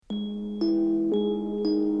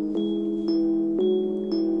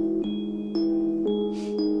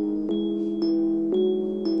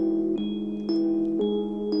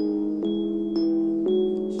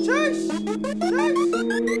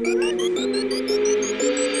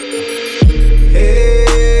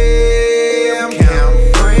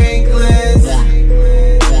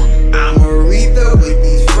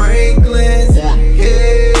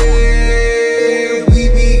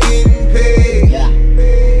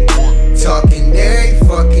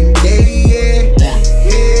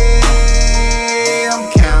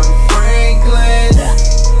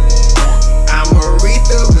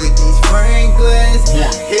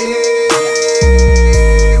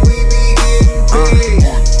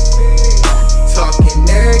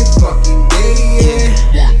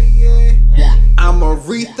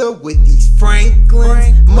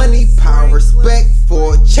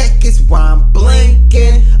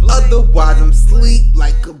Otherwise I'm sleep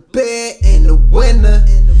like a bear in the winter.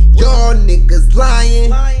 Y'all niggas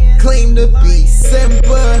lying, claim to be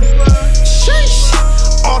Simba. Sheesh.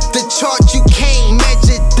 Off the chart, you can't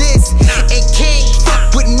measure this, and can't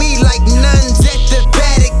fuck with me like nuns at the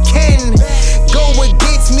Vatican. Go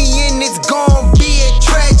against me and it's gon' be a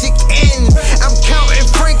tragic end. I'm counting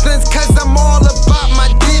Franklins cause I'm all about my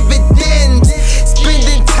dividends.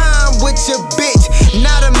 Spending time with your bitch,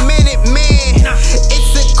 not a minute, man.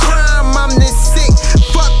 It's a crime, I'm this sick,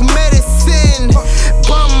 fuck medicine.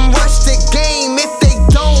 Bum rush the game if they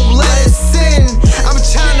don't let us in. I'm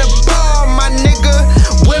tryna ball, my nigga,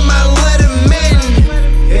 with my letterman.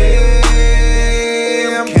 Hey,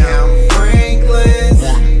 I'm counting Franklins.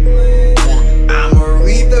 I'm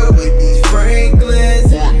Aretha with these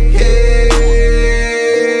Franklins. Hey,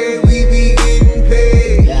 we be getting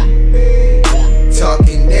paid.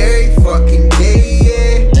 Talking every fucking day,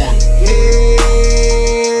 yeah.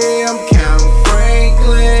 Hey, I'm counting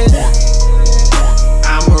Franklins.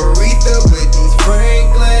 I'm Aretha with these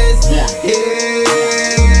Franklins. Yeah,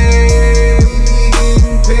 we be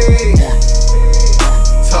getting paid.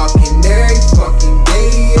 Talking every fucking day,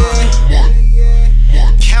 yeah.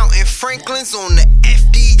 Counting Franklins on the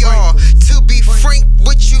FDR. To be frank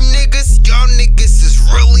with you niggas, y'all niggas is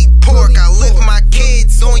really pork. I lift my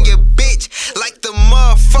kids on your bitch like the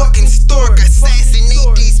motherfucking stork.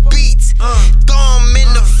 Assassinate these beats, throw 'em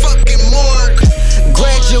in the fucking morgue.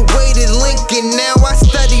 Graduated Lincoln, now I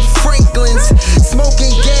study Franklin's.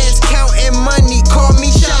 Smoking gas, counting money, call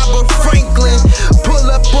me Shabba Franklin. Pull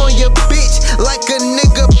up on your bitch like a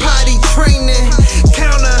nigga potty training.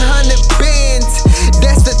 Count 100 bands,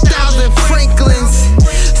 that's 1,000 Franklins.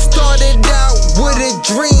 Started out with a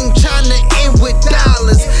dream, tryna end with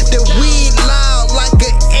dollars. The weed loud like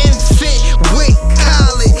an infant with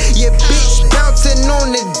college. Your bitch bouncing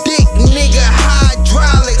on the dick, nigga,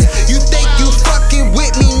 hydraulics. You think you fucking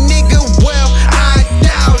with me, nigga? Well, I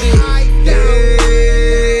doubt it.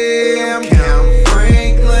 Yeah, I'm counting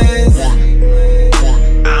Franklins.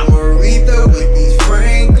 I'm Aretha with these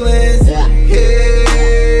Franklins. Hey,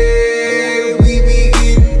 we be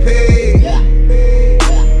getting paid.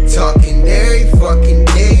 Talking every fucking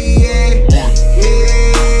day, yeah.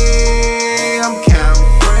 Hey, I'm counting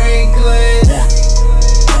Franklins.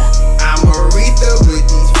 I'm Aretha with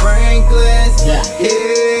these Franklins.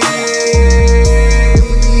 Hey,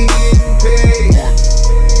 we getting paid.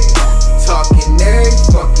 Talking every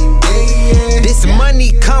fucking day, yeah. This money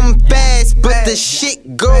come fast, but the shit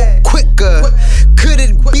go quicker. Could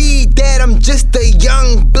it be that I'm just a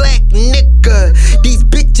young black nigga? These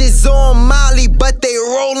bitches on Molly, but they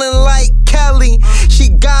rolling like Kelly. She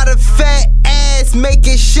got a fat ass, make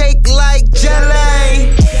it shake like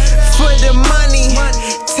jelly. For the money,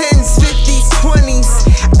 10s, 50s, 20s.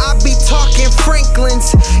 I be talking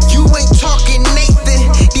Franklins, you ain't talking